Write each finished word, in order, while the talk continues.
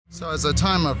So as a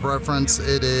time of reference,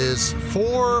 it is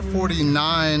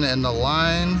 4:49 and the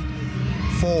line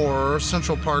for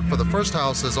Central Park for the first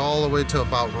house is all the way to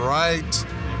about right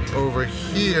over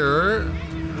here.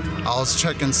 I'll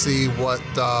check and see what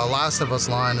Last of Us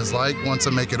line is like once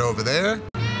I make it over there.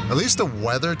 At least the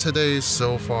weather today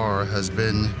so far has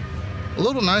been a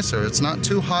little nicer. It's not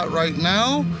too hot right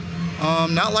now,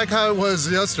 not like how it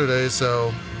was yesterday,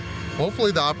 so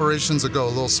hopefully the operations will go a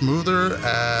little smoother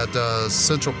at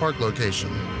Central Park location.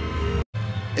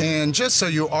 And just so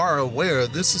you are aware,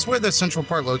 this is where the Central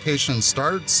Park location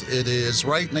starts. It is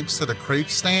right next to the crepe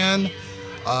stand.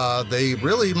 They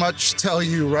really much tell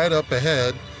you right up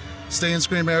ahead. Stay and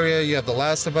Scream area, you have The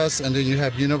Last of Us, and then you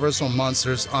have Universal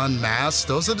Monsters Unmasked.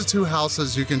 Those are the two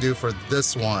houses you can do for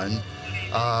this one.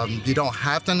 You don't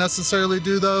have to necessarily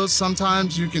do those.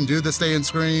 Sometimes you can do the Stay and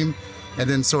Scream and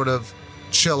then sort of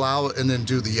chill out and then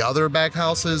do the other back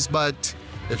houses. But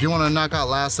if you want to knock out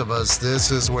Last of Us, this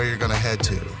is where you're going to head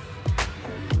to.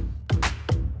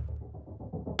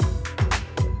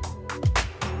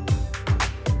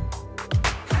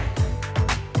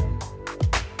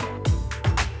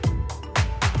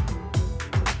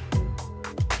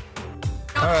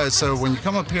 Alright, so when you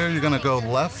come up here, you're going to go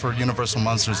left for Universal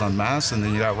Monsters Unmasked, and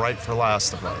then you got right for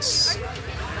Last of Us.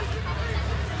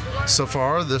 So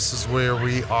far, this is where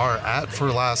we are at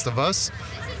for Last of Us.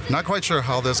 Not quite sure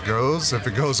how this goes. If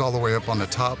it goes all the way up on the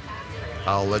top,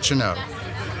 I'll let you know.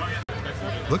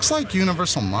 Looks like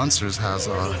Universal Monsters has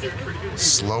a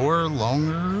slower,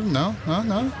 longer, no.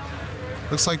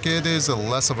 Looks like it is a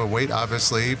less of a wait,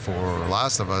 obviously. For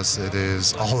Last of Us, it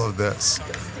is all of this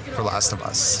for Last of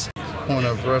Us. Point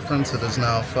of reference, it is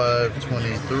now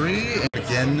 5:23 and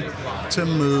begin to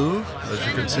move. As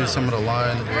you can see, some of the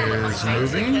line is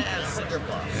moving,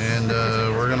 and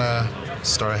we're gonna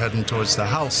start heading towards the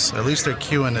house. At least they're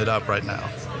queuing it up right now.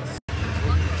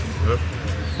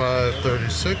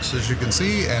 5:36, as you can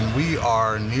see, and we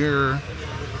are near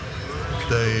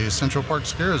the Central Park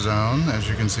Scare Zone. As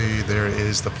you can see, there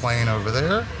is the plane over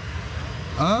there.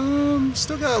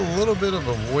 Still got a little bit of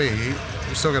a wait.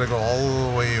 We still gotta go all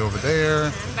the way over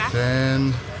there,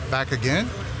 then back again.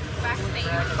 Backstage.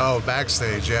 Oh,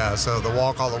 backstage, yeah. So the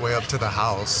walk all the way up to the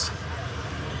house,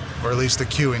 or at least the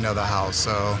queuing of the house.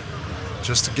 So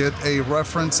just to get a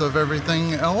reference of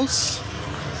everything else,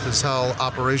 this is how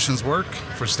operations work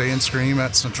for Stay and Scream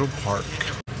at Central Park.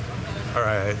 All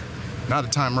right, not a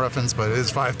time reference, but it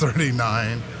is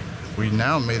 5:39. We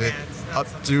now made it up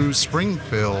to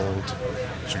Springfield.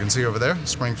 As you can see over there,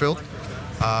 Springfield.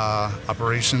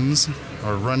 Operations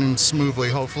are running smoothly,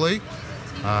 hopefully.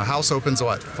 House opens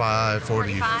at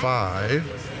 5:45,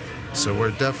 so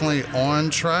we're definitely on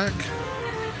track.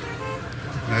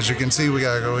 And as you can see, we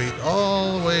gotta go eat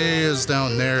all the way is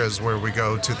down there is where we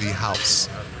go to the house.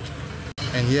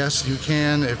 And yes, you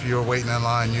can, if you're waiting in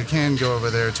line, you can go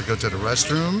over there to go to the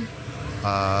restroom.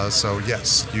 So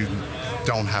yes, you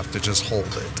don't have to just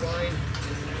hold it.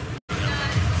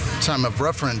 Time of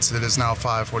reference, it is now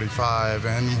 5:45,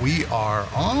 and we are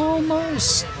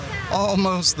almost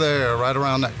there, right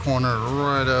around that corner,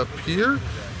 right up here.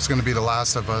 It's going to be the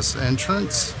Last of Us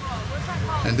entrance,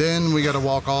 and then we got to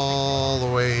walk all the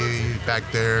way back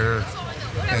there,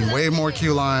 and way more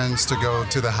queue lines to go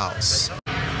to the house.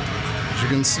 As you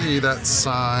can see, that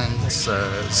sign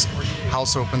says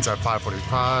house opens at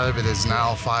 5:45. It is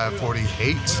now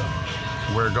 5:48.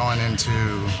 We're going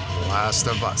into Last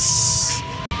of Us.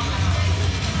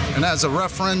 And as a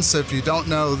reference, if you don't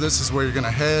know, this is where you're gonna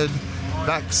head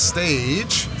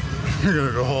backstage. You're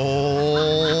gonna go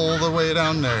all the way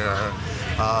down there.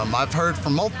 I've heard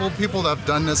from multiple people that have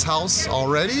done this house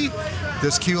already.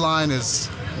 This queue line is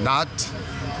not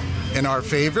in our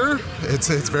favor. It's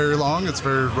very long, it's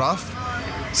very rough.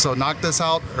 So knock this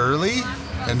out early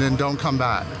and then don't come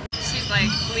back. She's like,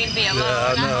 leave me alone.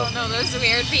 Yeah, I know. I don't know those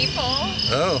weird people.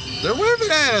 Oh, they're waving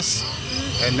at us.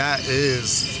 And that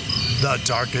is the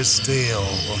darkest tale.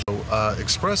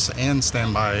 Express and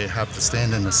standby have to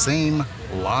stand in the same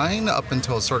line up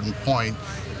until a certain point.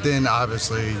 Then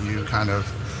obviously you kind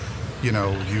of, you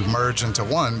merge into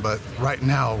one, but right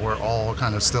now we're all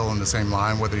kind of still in the same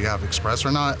line, whether you have Express or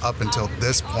not, up until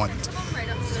this point.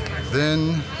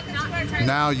 Then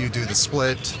now you do the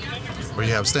split where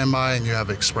you have standby and you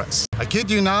have Express. I kid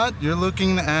you not, you're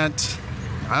looking at,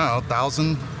 I don't know,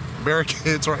 1,000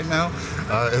 barricades right now.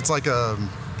 It's like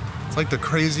the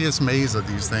craziest maze of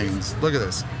these things. Look at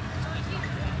this.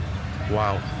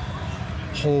 Wow.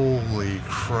 Holy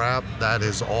crap, that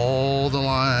is all the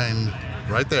line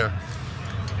right there.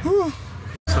 Whew.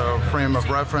 So frame of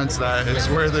reference, that is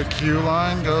where the queue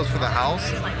line goes for the house.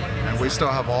 And we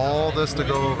still have all this to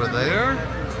go over there.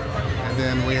 And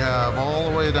then we have all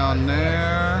the way down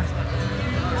there,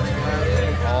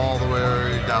 all the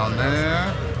way down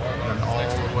there, and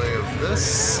all the way of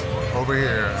this over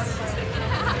here.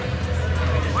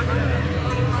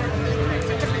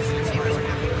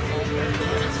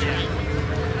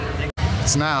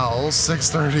 It's now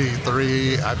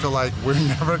 6:33. I feel like we're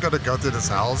never gonna go to this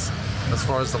house as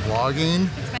far as the vlogging.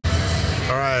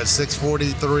 All right,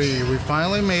 6:43. We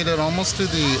finally made it almost to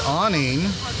the awning,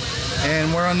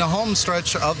 and we're on the home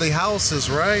stretch of the house. Is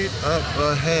right up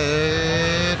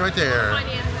ahead, right there.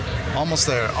 Almost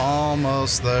there,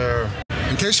 almost there.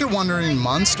 In case you're wondering,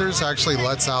 Monsters actually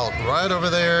lets out right over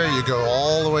there. You go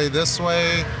all the way this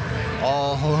way,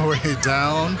 all the way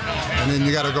down, and then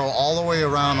you got to go all the way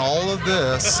around all of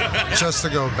this just to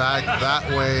go back that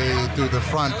way through the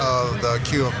front of the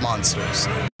queue of Monsters.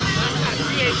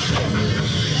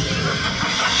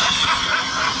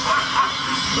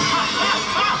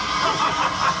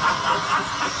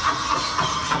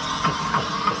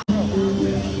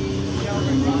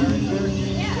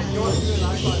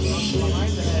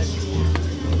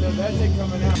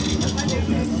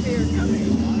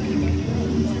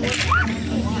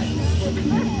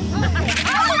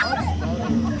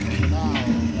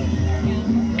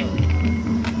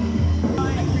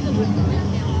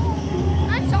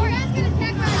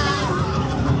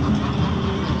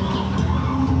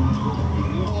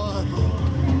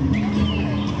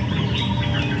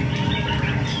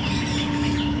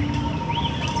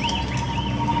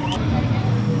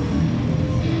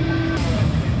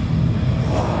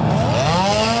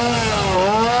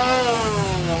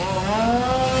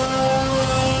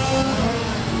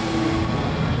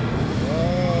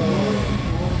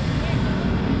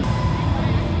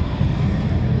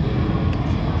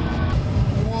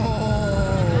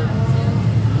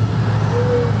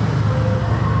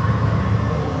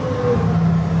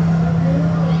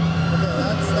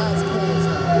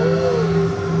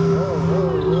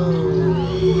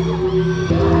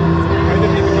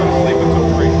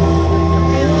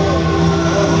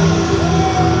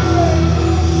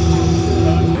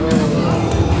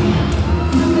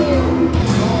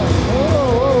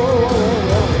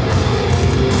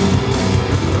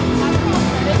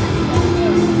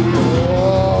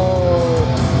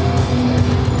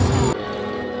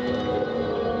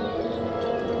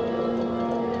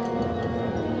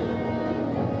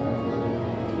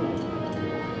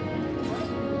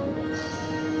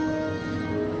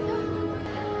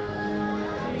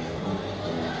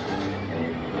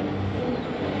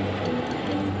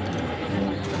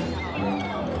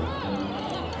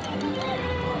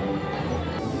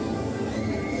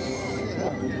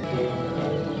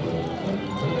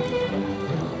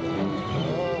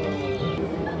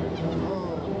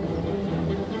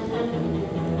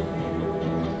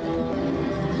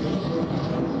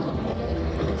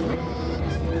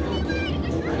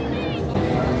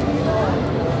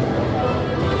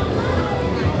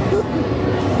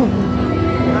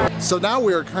 So now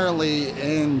we are currently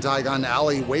in Diagon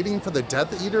Alley waiting for the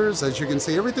Death Eaters. As you can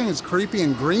see, everything is creepy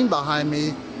and green behind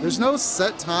me. There's no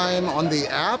set time on the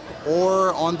app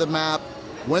or on the map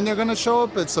when they're gonna show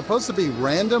up. It's supposed to be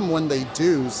random when they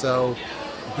do. So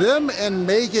them and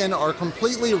Megan are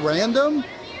completely random.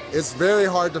 It's very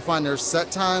hard to find their set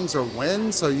times or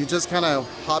when, so you just kind of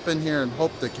hop in here and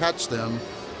hope to catch them.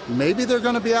 Maybe they're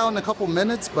gonna be out in a couple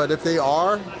minutes, but if they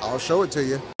are, I'll show it to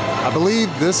you. I believe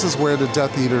this is where the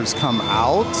Death Eaters come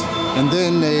out, and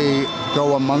then they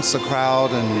go amongst the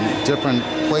crowd in different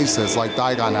places like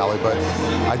Diagon Alley. But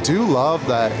I do love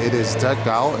that it is decked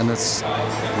out and it's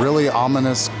really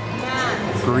ominous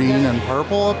green and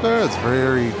purple up there. It's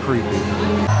very creepy.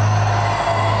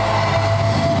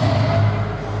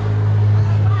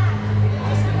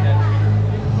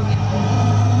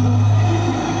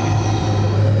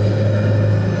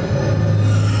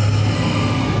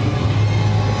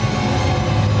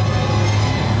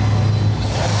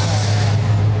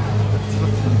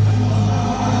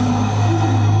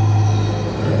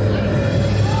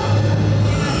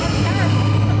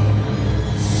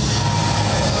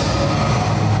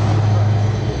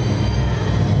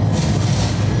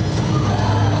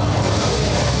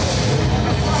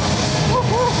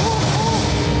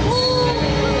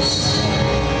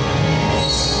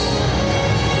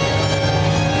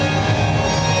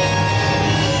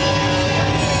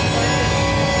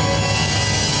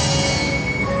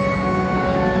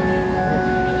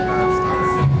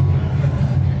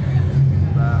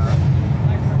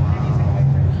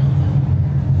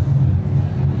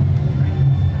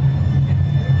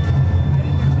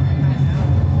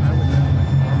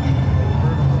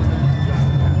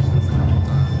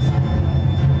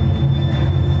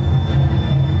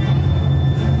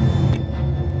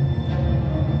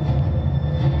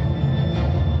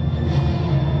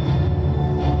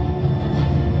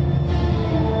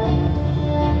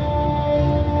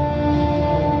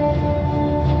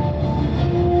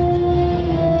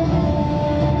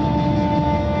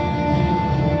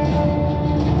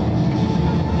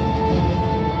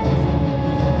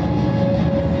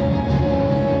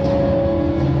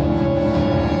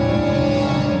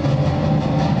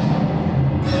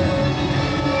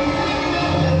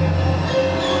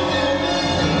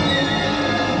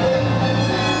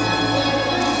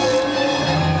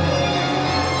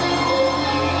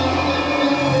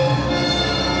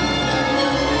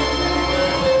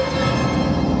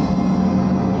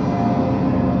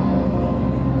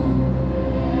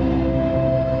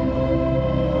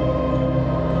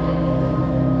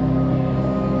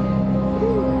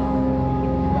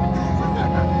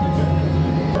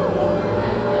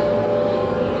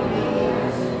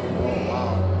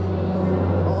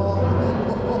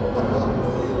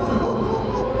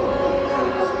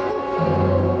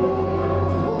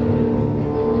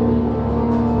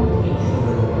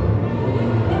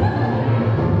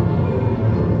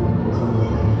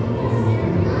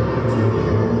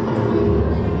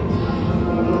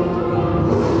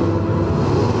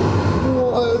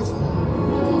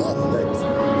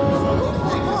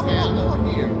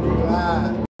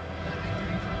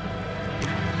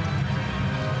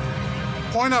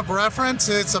 point of reference,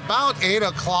 it's about 8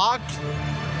 o'clock,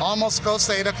 almost close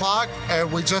to 8 o'clock, and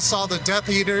we just saw the Death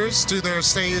Eaters do their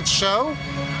stage show.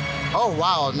 Oh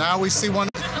wow, now we see one.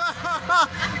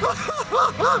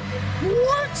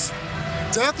 What?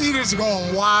 Death Eaters are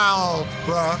going wild,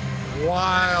 bruh.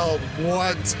 Wild.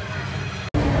 What?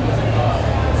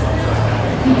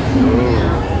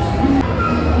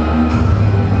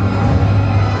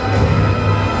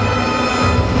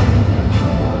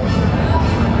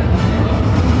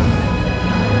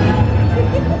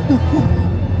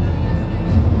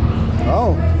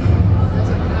 Oh.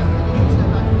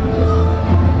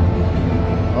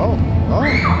 Oh. Oh.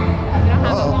 You don't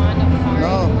have a wand, I'm sorry.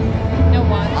 No. No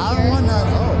wand. I don't want that.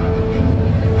 Oh.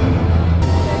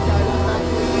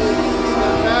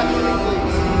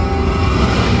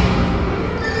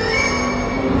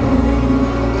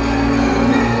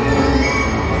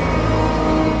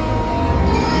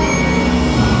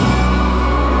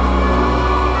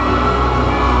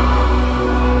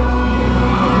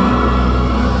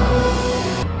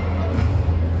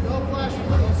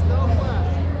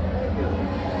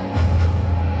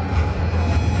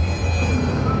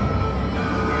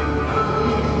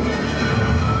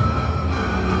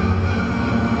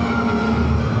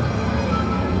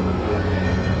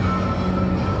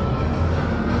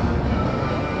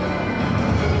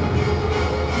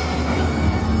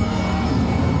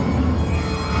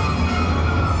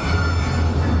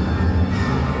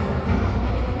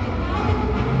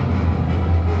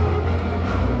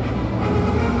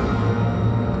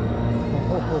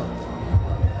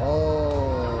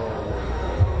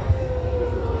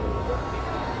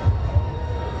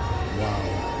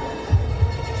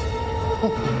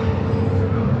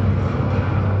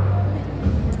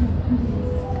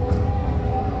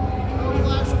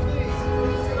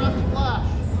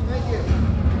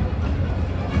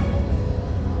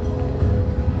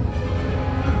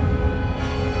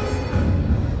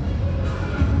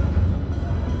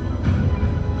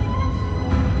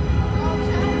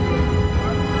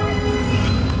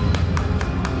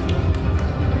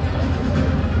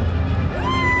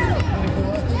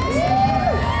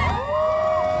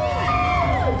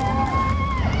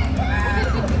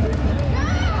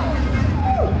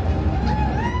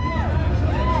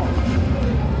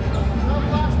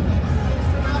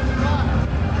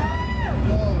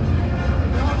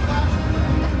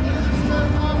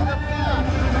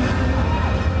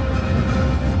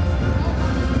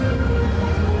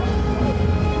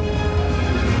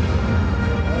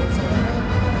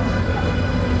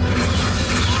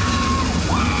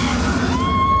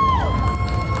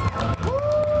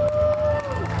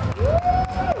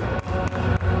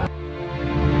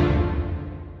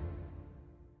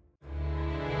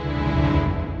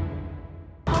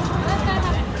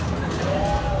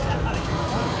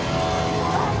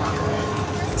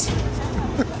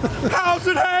 How's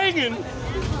it hanging?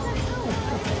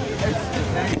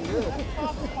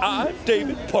 I'm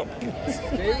David Pumpkins.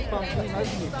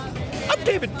 I'm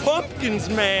David Pumpkins,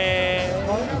 man.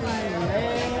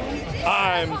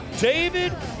 I'm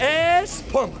David S.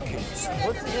 Pumpkins.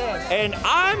 And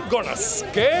I'm gonna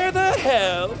scare the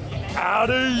hell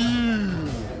out of you.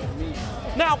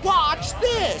 Now watch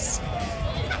this.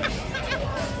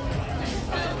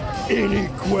 Any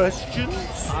questions?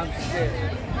 I'm scared,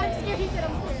 he said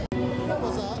I'm scared. What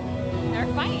was that? They're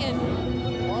fighting.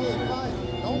 Why are they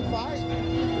fighting? Don't fight.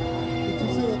 Did you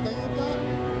see the thing up there?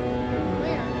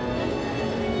 Where?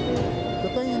 The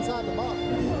thing inside the box.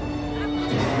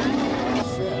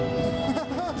 Shit.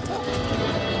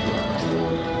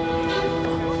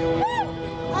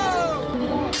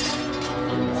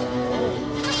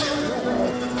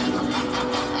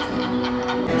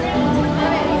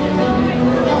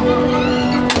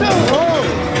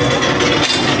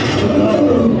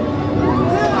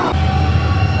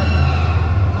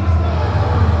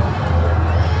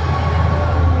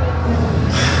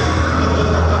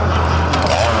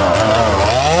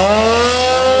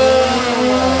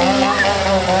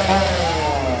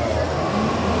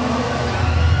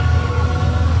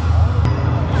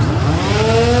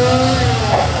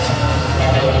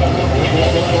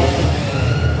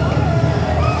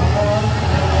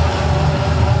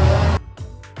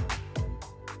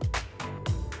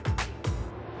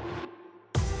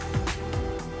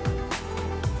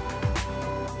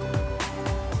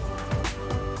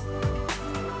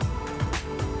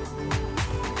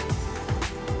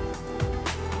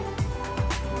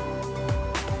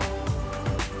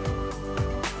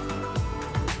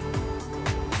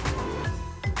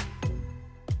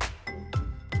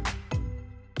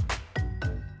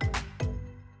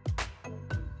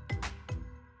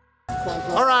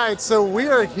 All right, so we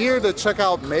are here to check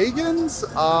out Megan's.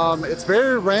 It's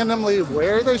very randomly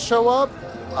where they show up.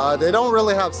 They don't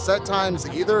really have set times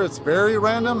either. It's very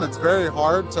random. It's very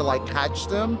hard to like catch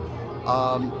them.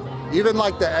 Even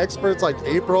like the experts like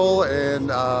April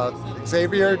and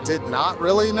Xavier did not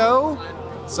really know.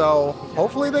 So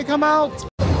hopefully they come out.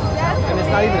 And it's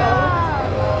not even.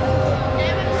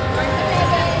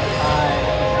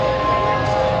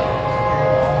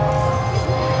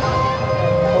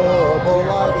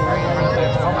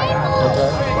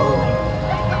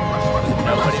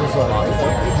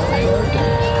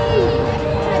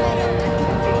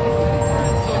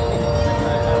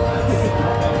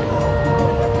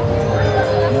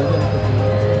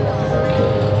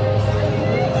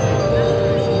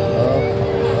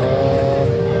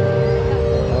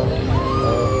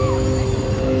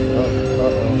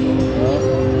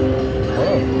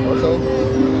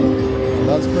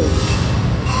 That's pretty.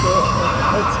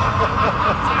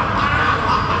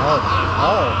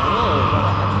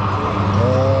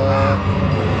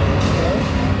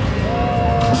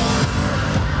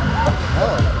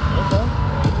 Okay.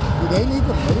 Do they need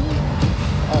to move?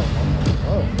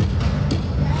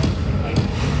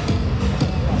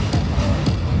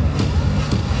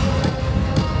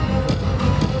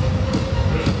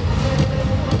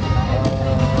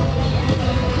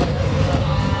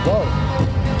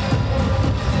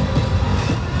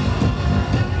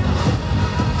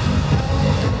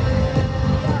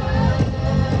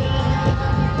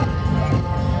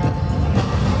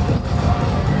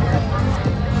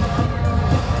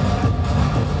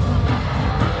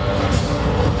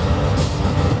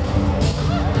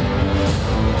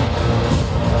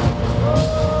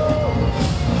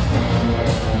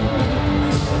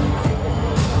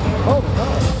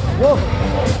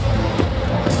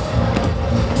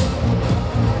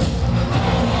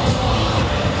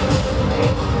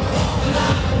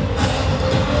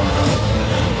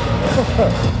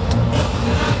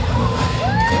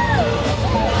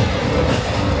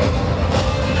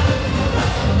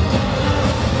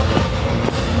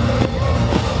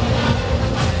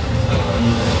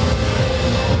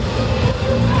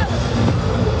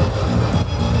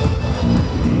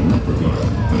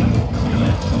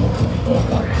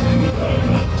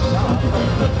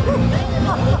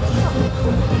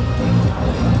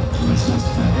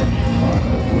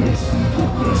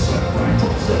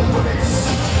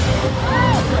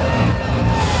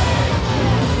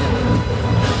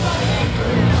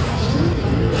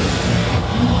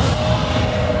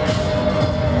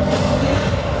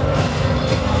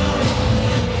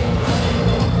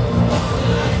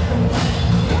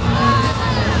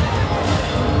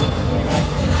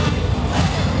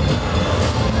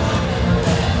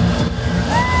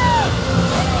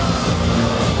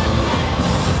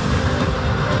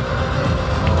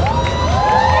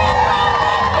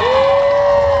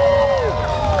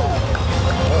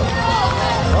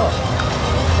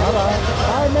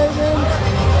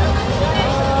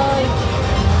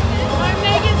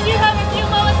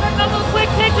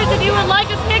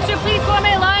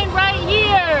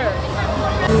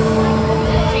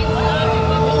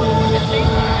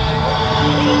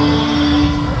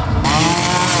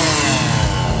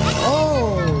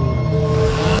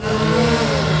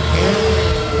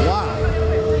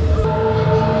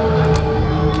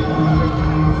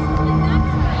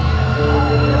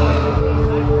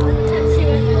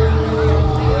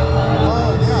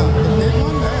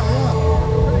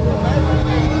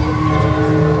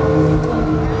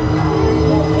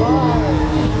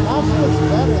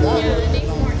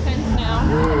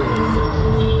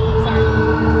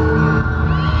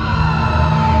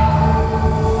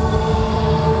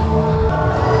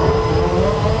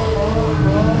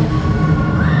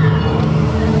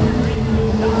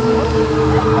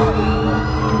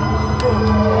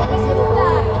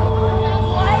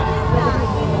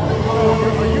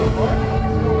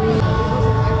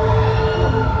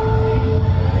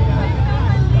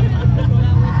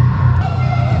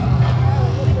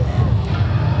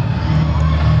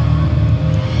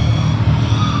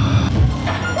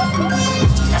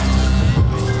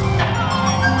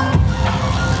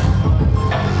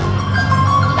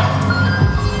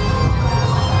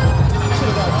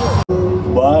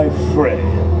 My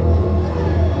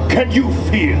friend, can you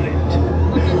feel it?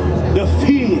 The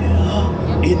fear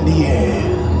in the air.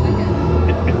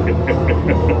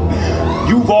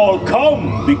 You've all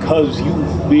come because you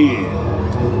fear.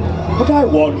 But I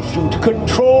want you to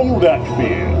control that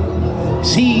fear.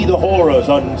 See the horrors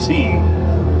unseen.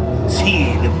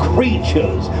 See the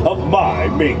creatures of my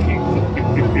making.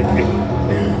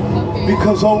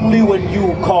 Because only when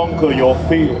you conquer your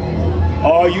fear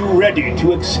Are you ready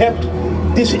to accept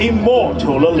this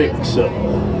immortal elixir?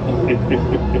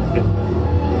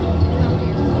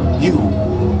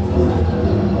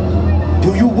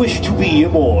 Do you wish to be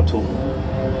immortal?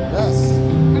 Yes.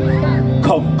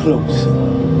 Come closer.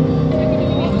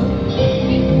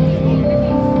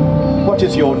 What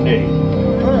is your name?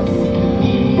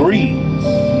 Reese.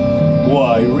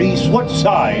 Why, Reese, what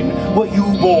sign were you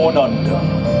born under?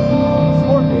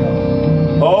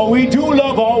 Oh, we do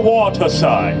love our water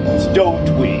signs,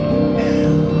 don't we?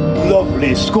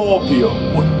 Lovely Scorpio.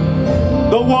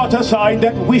 The water sign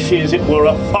that wishes it were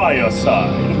a fire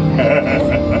sign.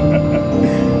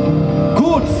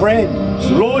 Good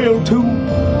friends, loyal to,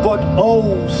 but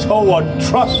oh so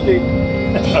untrusting.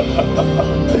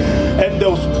 And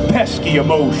those pesky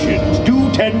emotions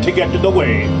do tend to get in the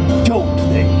way, don't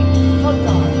they?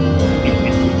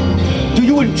 Do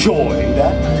you enjoy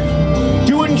that?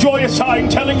 Do you enjoy a sign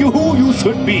telling you who you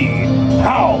should be,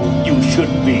 how you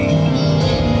should be?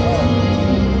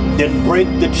 Then break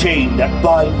the chain that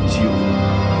binds you.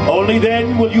 Only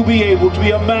then will you be able to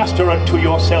be a master unto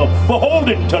yourself,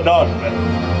 beholden to none.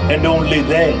 And only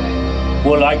then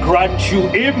will I grant you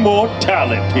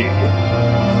immortality.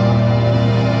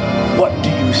 What do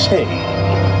you say?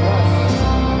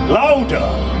 Louder!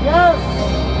 Yes!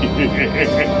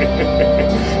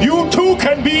 You too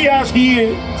can be as he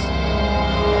is.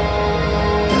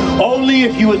 Only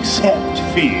if you accept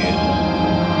fear.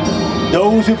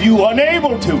 Those of you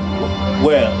unable to,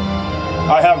 well,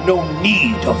 I have no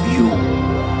need of you.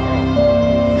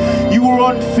 You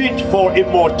are unfit for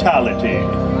immortality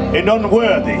and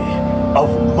unworthy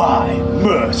of my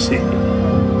mercy.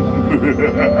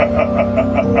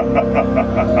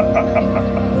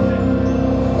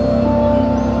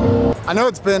 I know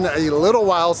it's been a little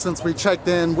while since we checked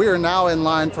in. We are now in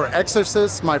line for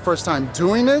Exorcist, my first time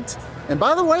doing it. And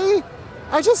by the way,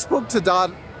 I just spoke to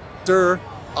Dr.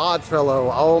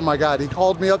 Oddfellow. Oh my God, he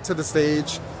called me up to the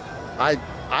stage. I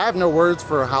have no words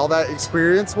for how that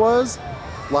experience was.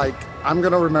 Like, I'm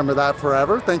gonna remember that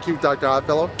forever. Thank you, Dr.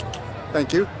 Oddfellow.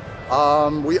 Thank you.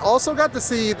 We also got to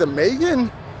see the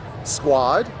Megan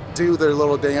squad do their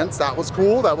little dance. That was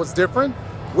cool, that was different.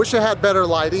 Wish it had better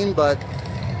lighting, but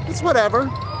it's whatever.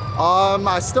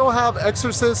 I still have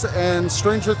Exorcist and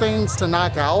Stranger Things to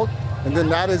knock out, and then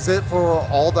that is it for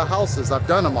all the houses. I've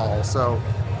done them all, so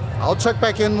I'll check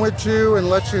back in with you and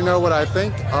let you know what I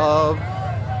think of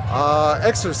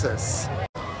Exorcist.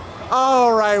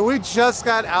 All right, we just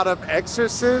got out of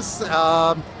Exorcist.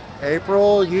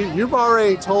 April, you've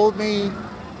already told me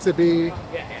to be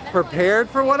prepared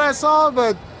for what I saw,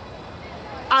 but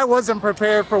I wasn't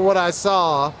prepared for what I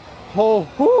saw. Oh,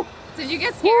 whew. Did you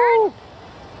get scared?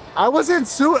 I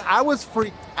was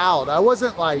freaked out. I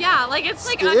wasn't like, Yeah, like it's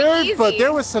like scared, uneasy. but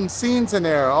there was some scenes in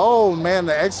there. Oh man,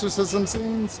 the exorcism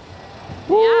scenes.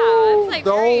 Yeah, Woo, it's like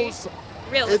those. very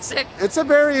realistic. It's a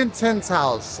very intense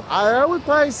house. I would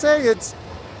probably say it's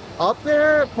up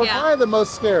there for Yeah. probably the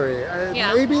most scary.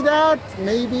 Yeah. Maybe that,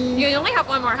 maybe You only have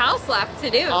one more house left to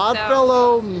do. So.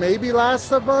 Oddfellow, maybe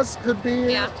Last of Us could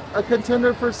be Yeah. a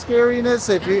contender for scariness.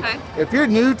 If you're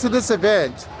new to this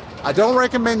event, I don't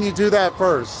recommend you do that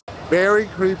first. Very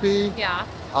creepy. Yeah.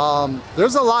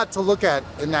 There's a lot to look at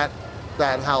in that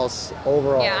house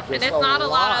overall. Yeah, and Just it's not a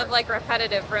lot of like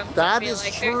repetitive rooms. That I feel is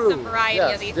like true. There's some variety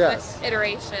Yes, of these yes. this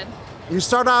iteration. You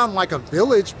start out in like a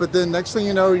village, but then next thing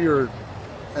you know, you're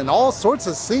in all sorts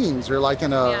of scenes. You're like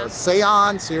in a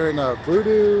seance, you're in a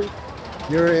voodoo,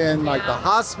 you're in like the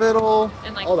hospital.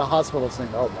 And like, oh, the hospital scene.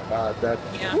 Oh my God, that.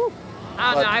 Yeah. Whew.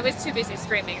 I don't But know. I was too busy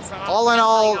screaming. So all in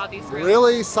all, these rooms.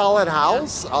 really solid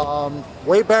house.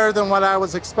 Way better than what I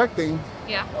was expecting.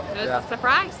 Yeah, it was Yeah. a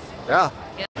surprise. Yeah.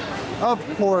 Yeah. Of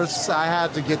course, I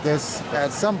had to get this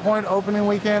at some point opening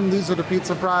weekend. These are the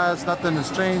pizza fries. Nothing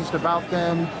has changed about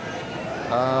them.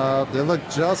 They look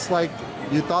just like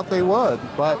you thought they would,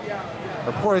 but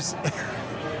of course,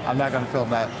 I'm not gonna film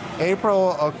that.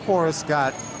 April, of course,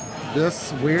 got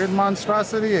this weird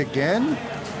monstrosity again.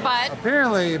 But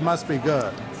Apparently, it must be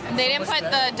good. they didn't put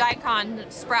the daikon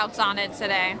sprouts on it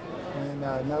today. And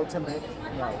no tomato.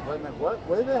 No, wait a minute.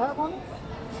 What did they have on it?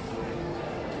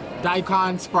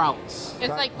 Daikon sprouts. It's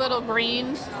like little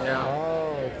greens. Yeah.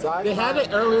 Oh, daikon. They had it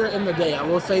earlier in the day. I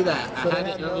will say that. So I they had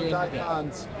had it no earlier in the day.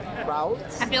 daikon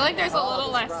sprouts. I feel like there's a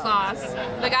little less sauce.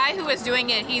 The guy who was doing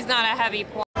it, he's not a heavy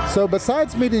pork. So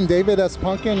besides meeting David as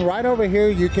Pumpkin, right over here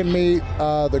you can meet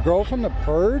the girl from The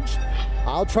Purge.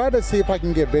 I'll try to see if I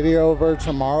can get video of her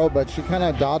tomorrow, but she kind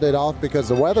of dotted off because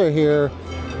the weather here,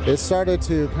 it started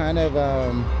to kind of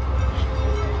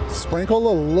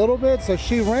sprinkle a little bit, so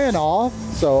she ran off.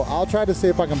 So I'll try to see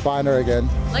if I can find her again.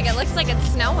 Like it looks like it's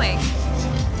snowing.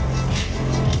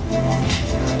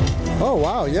 Oh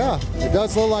wow, yeah. It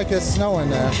does look like it's snowing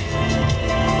there.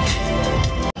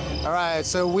 All right,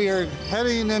 so we are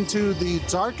heading into the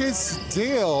darkest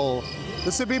deal.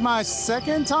 This would be my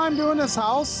second time doing this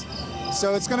house,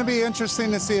 so it's gonna be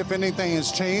interesting to see if anything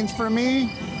has changed for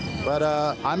me. But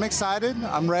I'm excited,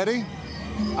 I'm ready.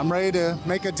 I'm ready to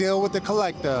make a deal with the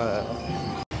collector.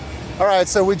 All right,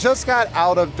 so we just got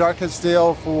out of Darkest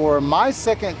Deal for my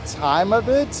second time of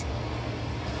it.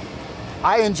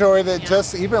 I enjoyed it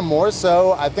just even more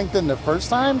so, I think, than the first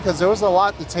time, because there was a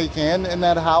lot to take in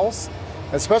that house.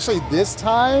 Especially this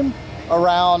time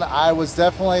around, I was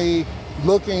definitely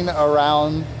looking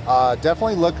around,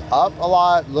 definitely look up a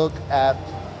lot, look at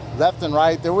left and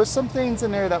right. There was some things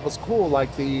in there that was cool,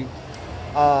 like the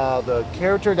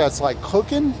character that's like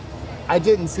cooking. I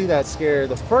didn't see that scare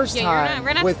the first time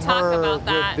we're gonna with talk her about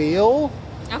that. reveal.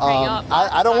 Okay,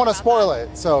 I don't want to spoil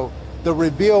it, so the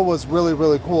reveal was really,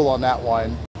 really cool on that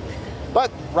one. But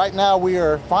right now we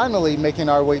are finally making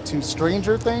our way to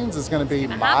Stranger Things. It's going to be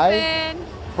my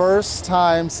first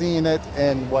time seeing it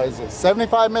in, what is it,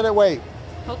 75-minute wait.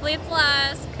 Hopefully it's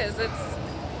less, because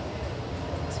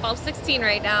it's 12:16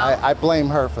 right now. I blame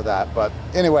her for that, but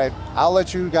anyway, I'll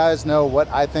let you guys know what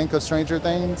I think of Stranger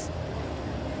Things.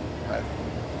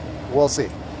 We'll see.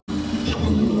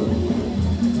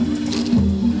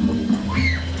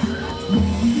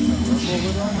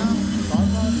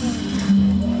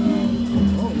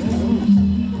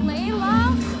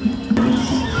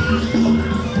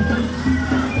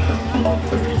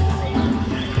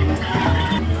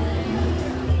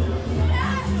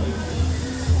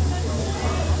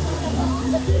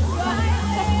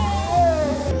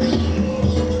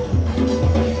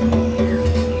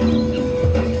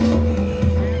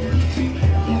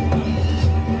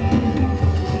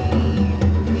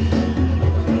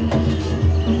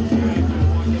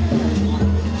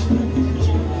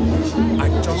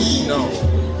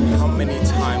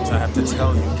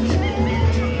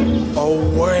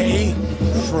 Away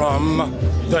from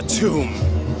the tomb.